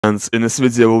And in this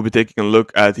video, we'll be taking a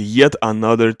look at yet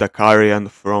another Tocharian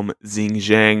from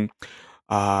Xinjiang,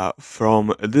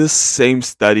 from this same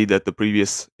study that the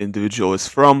previous individual is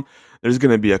from. There's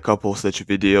gonna be a couple such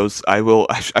videos.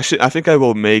 I think I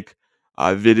will make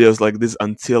videos like this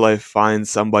until I find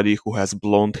somebody who has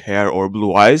blonde hair or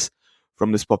blue eyes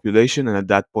from this population, and at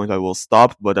that point I will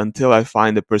stop. But until I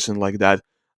find a person like that,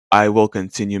 I will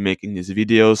continue making these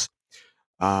videos.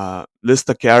 This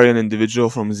Tocharian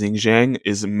individual from Xinjiang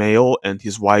is male and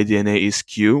his Y-DNA is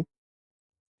Q.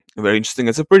 Very interesting.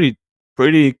 It's a pretty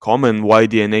common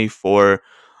Y-DNA for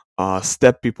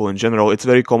steppe people in general. It's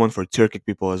very common for Turkic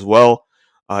people as well.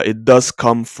 It does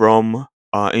come from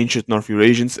ancient North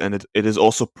Eurasians, and it is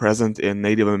also present in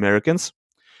Native Americans.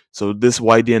 So this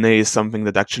Y-DNA is something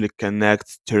that actually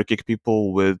connects Turkic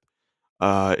people with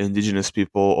indigenous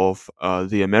people of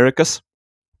the Americas.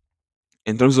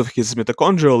 In terms of his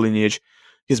mitochondrial lineage,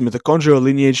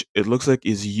 it looks like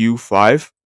is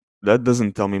U5. That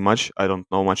doesn't tell me much. I don't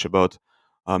know much about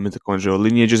mitochondrial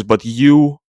lineages, but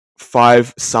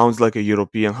U5 sounds like a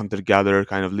European hunter-gatherer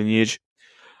kind of lineage.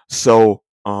 So,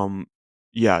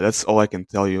 yeah, that's all I can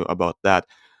tell you about that.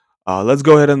 Let's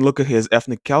go ahead and look at his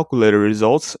ethnic calculator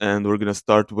results, and we're gonna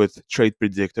start with trait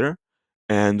predictor.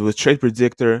 And with trait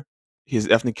predictor, his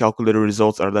ethnic calculator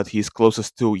results are that he's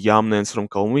closest to Yamnans from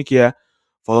Kalmykia,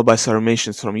 followed by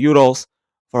Sarmatians from Urals,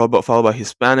 followed by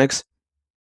Hispanics.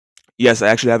 Yes, I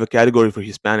actually have a category for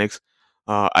Hispanics.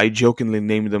 I jokingly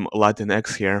named them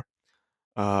Latinx here.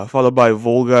 Followed by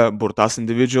Volga Burtas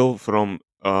individual from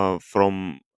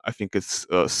I think it's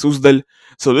Suzdal.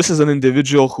 So this is an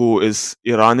individual who is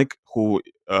Iranic, who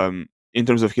in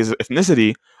terms of his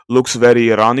ethnicity looks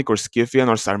very Iranic or Scythian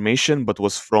or Sarmatian, but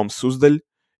was from Suzdal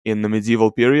in the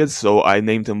medieval period. So I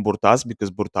named him Burtas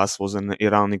because Burtas was an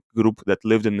Iranic group that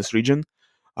lived in this region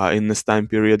in this time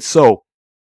period. So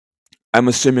I'm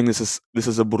assuming this is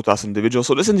a Burtas individual.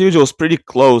 So this individual is pretty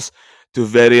close to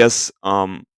various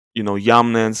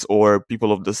Yamnans or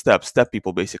people of the steppe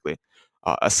people basically.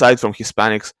 Aside from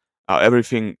Hispanics,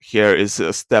 everything here is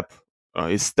steppe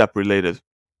related.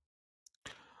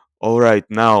 All right,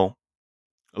 now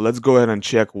let's go ahead and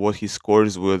check what he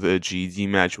scores with a GED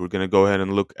match. We're gonna go ahead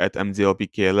and look at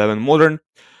MDLPK11 modern.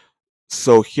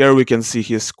 So here we can see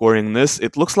he's scoring this.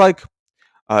 It looks like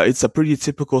it's a pretty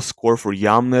typical score for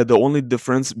Yamne. The only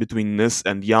difference between this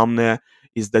and Yamne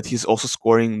is that he's also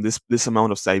scoring this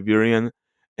amount of Siberian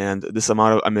and this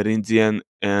amount of Amerindian,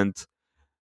 and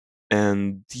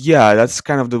yeah, that's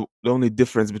kind of the only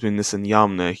difference between this and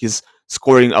Yamne. He's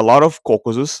scoring a lot of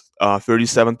Caucasus,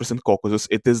 37% Caucasus.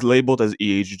 It is labeled as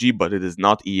EHG, but it is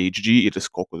not EHG. It is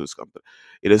Caucasus.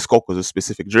 It is Caucasus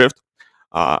specific drift.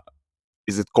 Uh,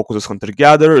 is it Caucasus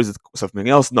hunter-gatherer? Is it something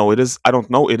else? No, it is. I don't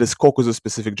know. It is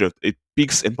Caucasus-specific drift. It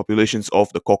peaks in populations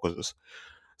of the Caucasus.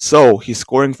 So he's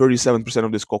scoring 37%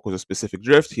 of this Caucasus-specific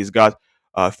drift. He's got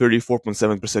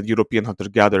 34.7% European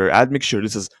hunter-gatherer admixture.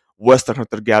 This is Western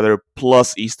hunter-gatherer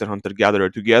plus Eastern hunter-gatherer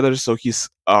together. So he's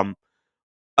a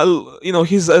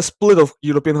split of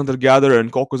European hunter-gatherer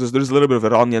and Caucasus. There's a little bit of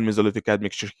Iranian Mesolithic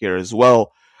admixture here as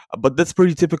well, but that's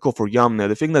pretty typical for Yamne.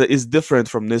 The thing that is different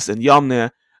from this and Yamne,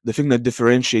 the thing that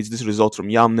differentiates this result from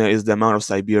Yamne is the amount of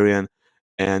Siberian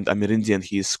and Amerindian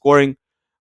he is scoring,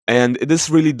 and this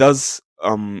really does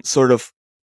sort of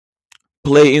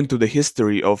play into the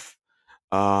history of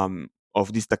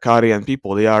these Tocharian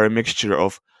people. They are a mixture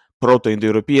of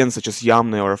Proto-Indo-Europeans such as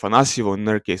Yamne or Afanasyevo. In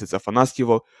their case, it's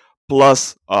Afanasyevo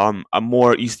plus a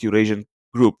more East Eurasian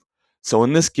group. So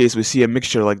in this case, we see a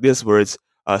mixture like this where it's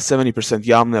 70%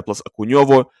 Yamne plus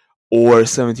Akunyovo or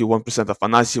 71%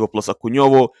 Afanasyevo plus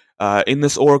Akunyovo. In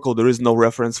this oracle, there is no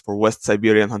reference for West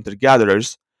Siberian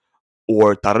hunter-gatherers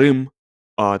or Tarim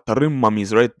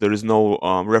mummies, right? There is no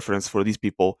reference for these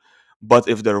people. But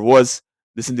if there was,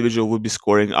 this individual would be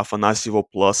scoring Afanasyevo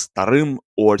plus Tarim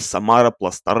or Samara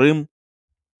plus Tarim.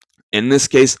 In this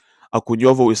case,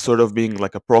 Akunyovo is sort of being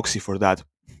like a proxy for that.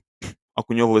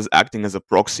 Akunyovo is acting as a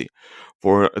proxy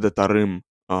for the Tarim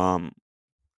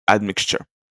admixture.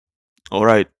 All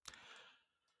right.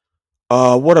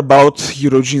 What about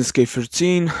Eurogenes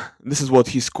K13? This is what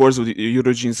he scores with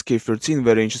Eurogenes K13.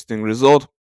 Very interesting result.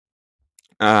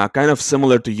 Kind of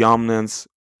similar to Yamnans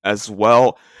as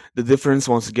well. The difference,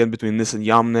 once again, between this and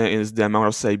Yamna is the amount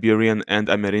of Siberian and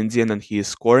Amerindian, and he is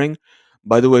scoring.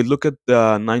 By the way, look at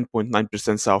the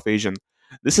 9.9% South Asian.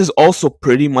 This is also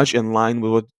pretty much in line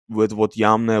with what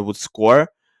Yamna would score.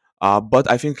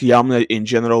 But I think Yamna in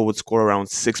general would score around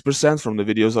 6% from the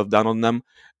videos I've done on them.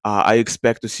 I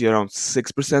expect to see around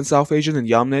 6% South Asian in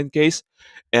Yamnan case.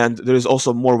 And there is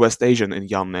also more West Asian in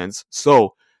Yamnans.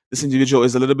 So this individual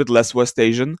is a little bit less West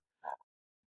Asian,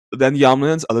 than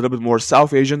Yamnans, a little bit more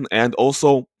South Asian, and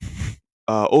also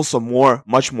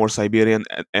much more Siberian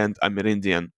and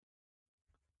Amerindian.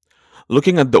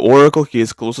 Looking at the oracle, he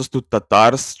is closest to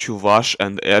Tatars, Chuvash,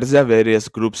 and Erzya, various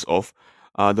groups of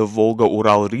the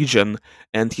Volga-Ural region,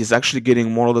 and he's actually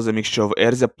getting more or less a mixture of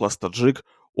Erzya plus Tajik,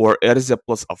 or Erzya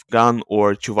plus Afghan,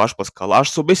 or Chuvash plus Kalash.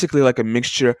 So basically, like a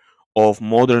mixture of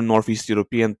modern Northeast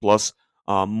European plus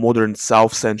modern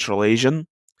South Central Asian.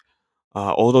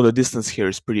 Although the distance here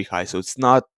is pretty high, so it's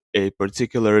not a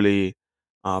particularly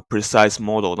precise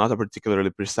model, not a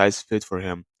particularly precise fit for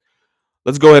him.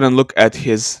 Let's go ahead and look at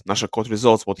his Noshacot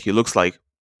results, what he looks like.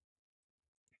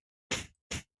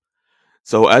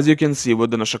 So as you can see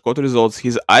with the Noshacot results,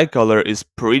 his eye color is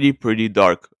pretty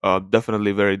dark.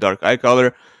 Definitely very dark eye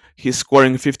color. He's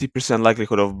scoring 50%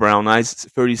 likelihood of brown eyes,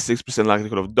 36%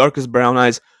 likelihood of darkest brown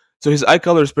eyes. So his eye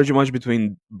color is pretty much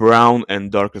between brown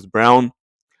and darkest brown.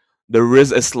 There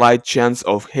is a slight chance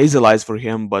of hazel eyes for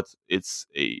him, but it's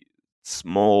a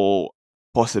small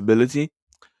possibility.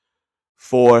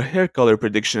 For hair color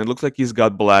prediction, it looks like he's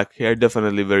got black hair,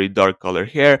 definitely very dark color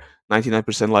hair,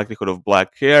 99% likelihood of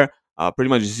black hair, pretty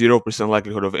much 0%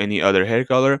 likelihood of any other hair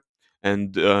color.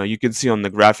 And you can see on the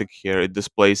graphic here, it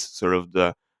displays sort of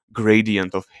the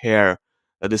gradient of hair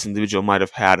that this individual might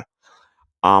have had.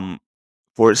 Um,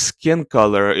 for skin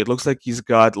color, it looks like he's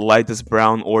got lightest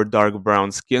brown or dark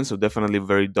brown skin, so definitely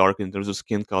very dark in terms of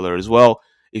skin color as well.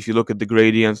 If you look at the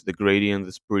gradient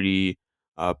is pretty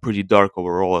dark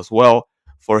overall as well.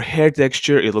 For hair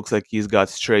texture, it looks like he's got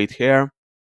straight hair,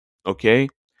 okay?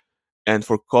 And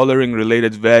for coloring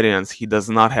related variants, he does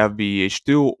not have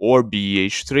BEH2 or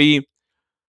BEH3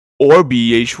 or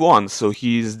BEH1, so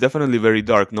he's definitely very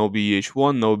dark. No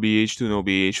BEH1, no BEH2, no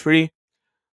BEH3.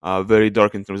 Very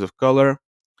dark in terms of color.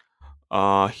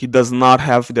 He does not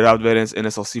have derived variants in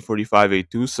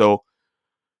SLC45A2, so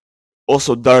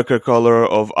also darker color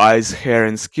of eyes, hair,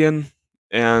 and skin.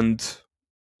 And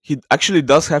he actually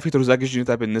does have heterozygous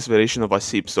genotype in this variation of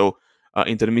ASIP, so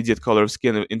intermediate color of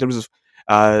skin. In terms of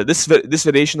this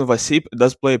variation of ASIP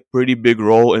does play a pretty big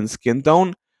role in skin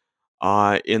tone.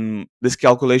 In this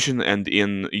calculation and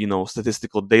in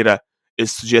statistical data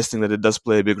is suggesting that it does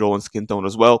play a big role in skin tone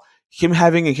as well. Him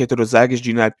having a heterozygous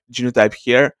genotype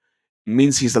here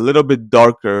means he's a little bit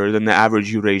darker than the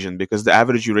average Eurasian, because the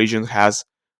average Eurasian has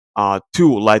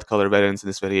two light color variants in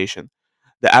this variation.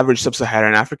 The average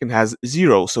sub-Saharan African has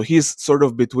 0, so he's sort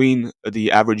of between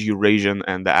the average Eurasian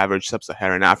and the average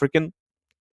sub-Saharan African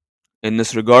in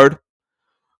this regard.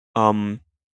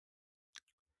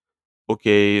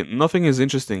 Okay, nothing is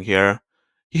interesting here.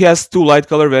 He has two light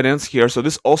color variants here, so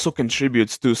this also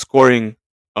contributes to scoring.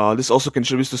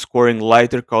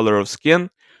 Lighter color of skin.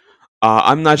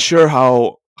 I'm not sure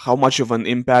how much of an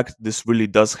impact this really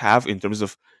does have in terms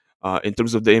of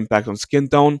the impact on skin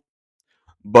tone.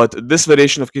 But this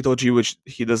variation of Keto G, which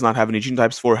he does not have any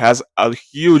genotypes for, has a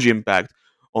huge impact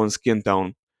on skin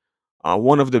tone.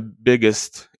 One of the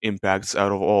biggest impacts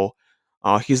out of all.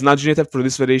 He's not genotyped for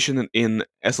this variation in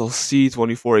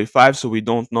SLC24A5, so we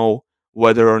don't know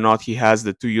whether or not he has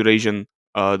the two Eurasian,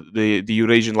 the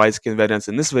Eurasian light skin variants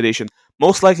in this variation.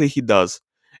 Most likely he does.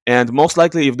 And most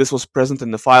likely, if this was present in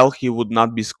the file, he would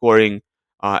not be scoring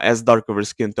as dark of a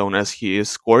skin tone as he is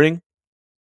scoring.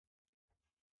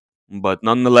 But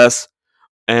nonetheless,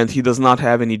 and he does not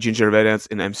have any ginger variants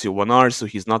in MC1R, so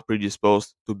he's not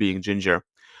predisposed to being ginger.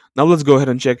 Now let's go ahead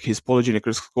and check his polygenic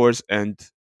risk scores and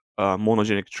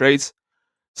monogenic traits.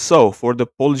 So for the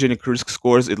polygenic risk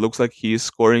scores, it looks like he is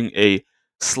scoring a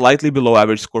slightly below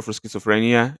average score for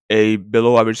schizophrenia, a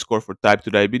below average score for type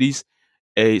 2 diabetes,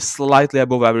 a slightly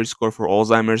above average score for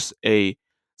Alzheimer's, a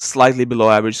slightly below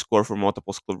average score for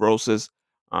multiple sclerosis.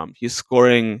 He's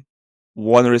scoring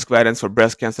one risk variance for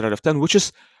breast cancer out of 10, which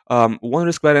is one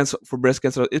risk variance for breast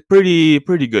cancer is pretty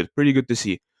good to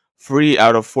see. 3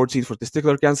 out of 14 for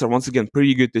testicular cancer, once again,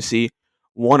 pretty good to see.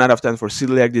 1 out of 10 for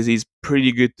celiac disease,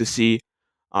 pretty good to see.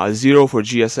 0 for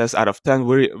GSS out of 10,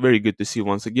 very good to see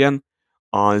once again.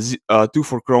 2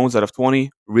 for Crohn's out of 20,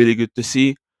 really good to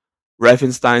see.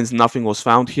 Riefenstein's, nothing was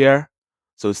found here,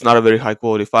 so it's not a very high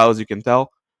quality file, as you can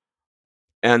tell.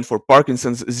 And for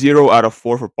Parkinson's, 0 out of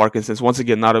 4 for Parkinson's, once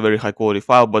again, not a very high quality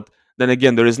file, but then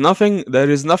again, there is nothing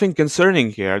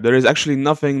concerning here. There is actually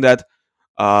nothing that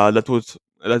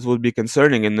that would be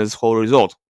concerning in this whole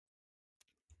result.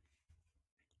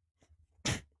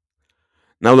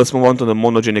 Now let's move on to the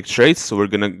monogenic traits. So we're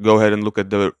gonna go ahead and look at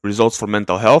the results for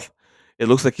mental health. It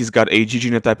looks like he's got a G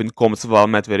genotype in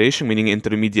Combs-Valmet variation, meaning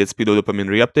intermediate speedo-dopamine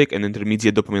reuptake and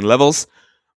intermediate dopamine levels.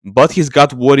 But he's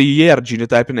got Warrior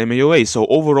genotype in MAOA, so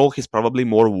overall he's probably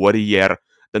more Warrior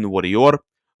than Warrior.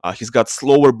 He's got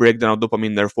slower breakdown of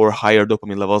dopamine, therefore higher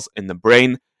dopamine levels in the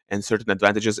brain, and certain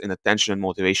advantages in attention and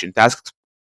motivation tasks.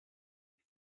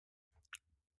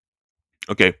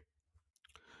 Okay,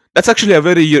 that's actually a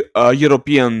very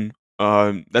European.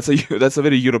 That's a that's a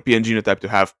very European genotype to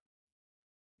have.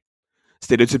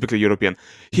 Stereotypically European.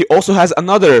 He also has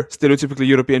another stereotypically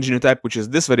European genotype, which is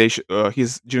this variation.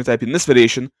 His genotype in this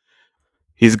variation,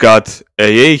 he's got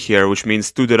AA here, which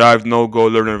means two derived no-go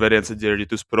learner variants at the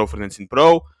reduced pro-frequency in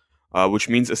pro, which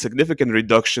means a significant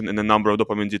reduction in the number of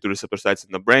dopamine D2 receptor sites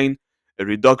in the brain, a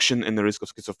reduction in the risk of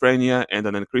schizophrenia, and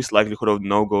an increased likelihood of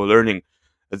no-go learning.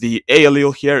 The A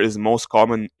allele here is most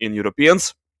common in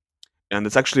Europeans, and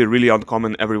it's actually really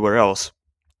uncommon everywhere else.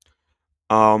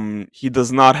 He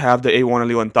does not have the A1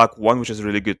 allele and TAC1, which is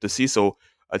really good to see. So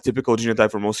a typical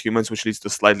genotype for most humans, which leads to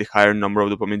slightly higher number of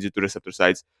dopamine D2 receptor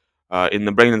sites in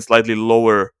the brain and slightly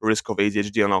lower risk of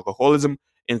ADHD and alcoholism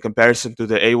in comparison to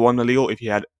the A1 allele. If he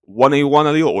had one A1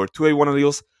 allele or two A1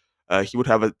 alleles, he would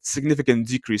have a significant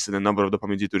decrease in the number of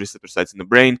dopamine D2 receptor sites in the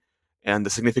brain and a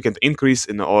significant increase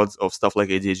in the odds of stuff like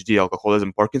ADHD,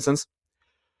 alcoholism, Parkinson's.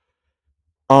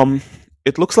 Um,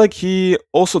 it looks like he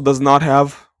also does not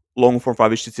have long form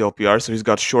 5-HTTLPR, so he's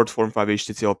got short form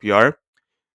 5-HTTLPR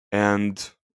and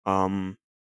um,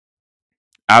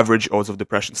 average odds of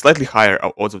depression, slightly higher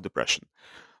odds of depression.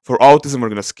 For autism, we're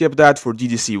going to skip that. For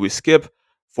DDC, we skip.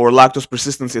 For lactose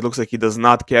persistence, it looks like he does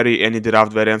not carry any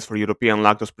derived variants for European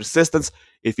lactose persistence.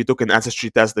 If you took an ancestry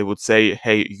test, they would say,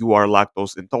 hey, you are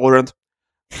lactose intolerant.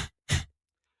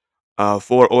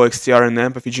 For OXTR and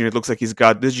empathy gene, it looks like he's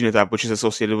got this genotype, which is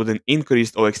associated with an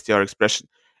increased OXTR expression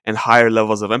and higher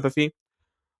levels of empathy.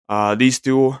 These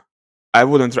two, I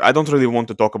don't really want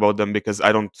to talk about them because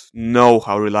I don't know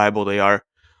how reliable they are.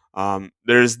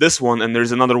 There's this one, and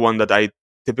there's another one that I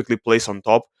typically place on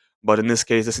top. But in this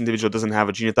case, this individual doesn't have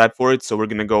a genotype for it, so we're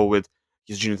gonna go with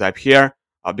his genotype here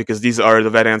because these are the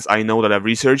variants I know that I've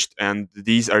researched, and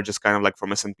these are just kind of like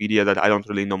from Encyclopedia that I don't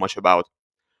really know much about.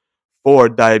 For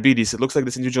diabetes, it looks like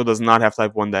this individual does not have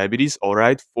type 1 diabetes. All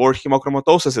right. For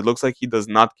hemochromatosis, it looks like he does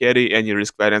not carry any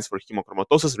risk variants for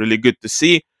hemochromatosis. Really good to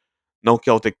see. No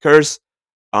Celtic curse.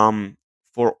 Um,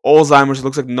 for Alzheimer's, it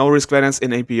looks like no risk variants in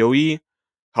APOE.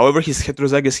 However, he's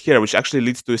heterozygous here, which actually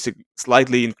leads to a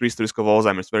slightly increased risk of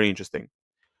Alzheimer's. Very interesting.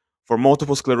 For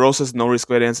multiple sclerosis, no risk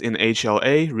variants in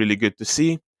HLA. Really good to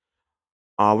see.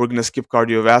 We're going to skip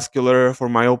cardiovascular. For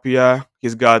myopia,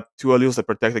 he's got two alleles that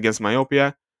protect against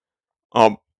myopia.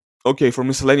 Um, okay, for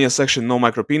miscellaneous section, no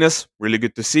micropenis. Really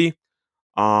good to see.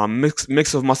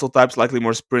 Mix of muscle types, likely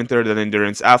more sprinter than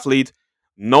endurance athlete.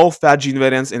 No fat gene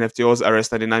variants in FTOs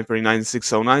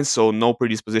RS9939609, so no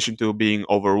predisposition to being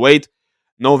overweight.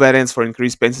 No variants for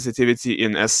increased pain sensitivity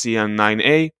in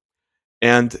SCN9A.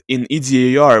 And in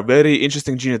EDAR, very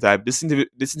interesting genotype. This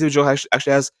individual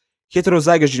actually has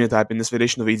heterozygous genotype in this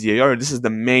variation of EDAR. This is the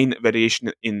main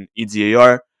variation in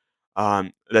EDAR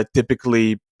that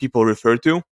typically people refer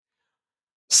to.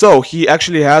 So he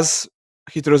actually has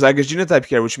heterozygous genotype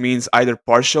here, which means either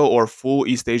partial or full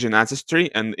East Asian ancestry.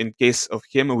 And in case of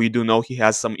him, we do know he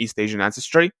has some East Asian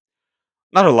ancestry.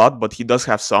 Not a lot, but he does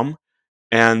have some.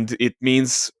 And it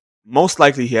means most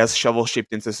likely he has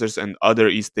shovel-shaped ancestors and other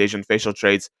East Asian facial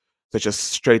traits, such as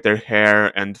straighter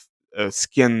hair and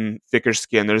thicker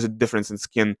skin. There's a difference in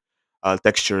skin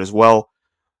texture as well.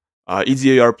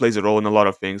 EDAR plays a role in a lot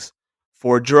of things.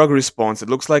 For drug response, it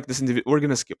looks like this individual. We're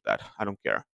gonna skip that. I don't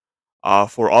care.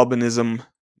 For albinism,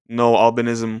 no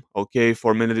albinism. Okay.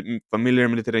 For familiar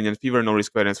Mediterranean fever, no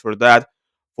risk variance for that.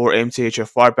 For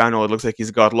MTHFR panel, it looks like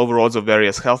he's got lower odds of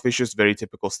various health issues. Very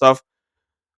typical stuff.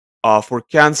 For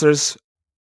cancers,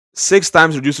 6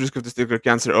 times reduced risk of testicular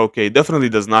cancer. Okay, definitely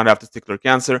does not have testicular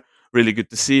cancer. Really good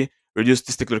to see. Reduced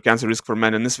testicular cancer risk for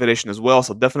men in this variation as well.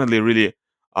 So definitely really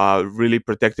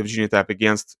protective genotype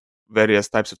against various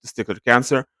types of testicular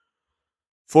cancer.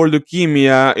 For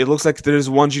leukemia, it looks like there's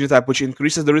one genotype which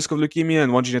increases the risk of leukemia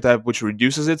and one genotype which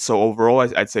reduces it. So overall,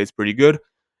 I'd say it's pretty good.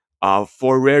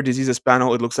 For rare diseases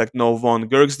panel, it looks like no von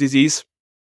Gerg's disease,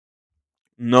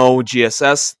 no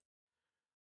GSS,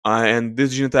 and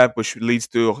this genotype which leads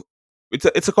to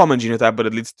it's a common genotype, but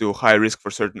it leads to high risk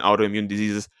for certain autoimmune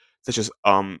diseases such as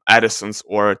Addison's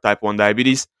or type 1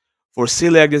 diabetes. For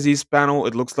celiac disease panel,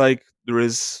 it looks like there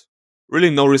is really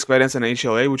no risk variants in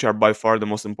HLA, which are by far the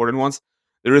most important ones.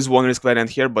 There is one risk variant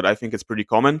here, but I think it's pretty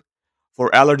common. For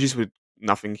allergies, with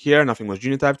nothing here, nothing was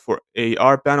genotyped. For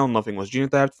AR panel, nothing was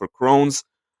genotyped. For Crohn's,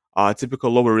 typical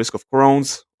lower risk of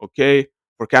Crohn's. Okay.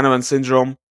 For Canavan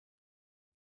syndrome,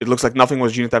 it looks like nothing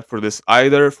was genotyped for this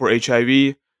either. For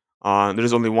HIV, there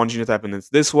is only one genotype, and it's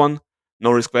this one.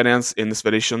 No risk variants in this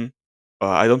variation.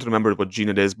 I don't remember what gene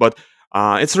it is, but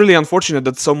It's really unfortunate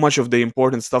that so much of the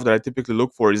important stuff that I typically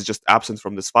look for is just absent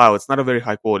from this file. It's not a very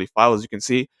high quality file, as you can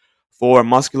see. For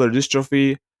muscular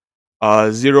dystrophy,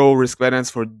 zero risk variance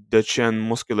for Duchenne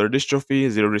muscular dystrophy,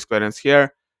 zero risk variance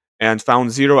here, and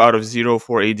found 0 out of 0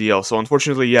 for ADL. So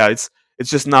unfortunately, yeah, it's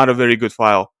just not a very good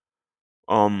file.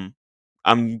 Um,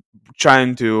 I'm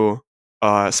trying to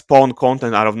spawn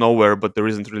content out of nowhere, but there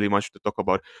isn't really much to talk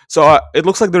about. So it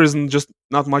looks like there isn't just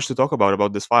not much to talk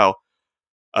about this file,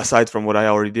 aside from what I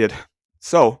already did.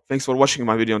 So thanks for watching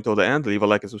my video until the end. Leave a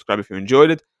like and subscribe if you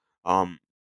enjoyed it. Um,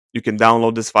 you can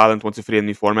download this file in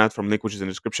 23andMe format from link which is in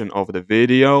the description of the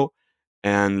video.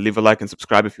 And leave a like and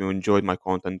subscribe if you enjoyed my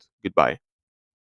content. Goodbye.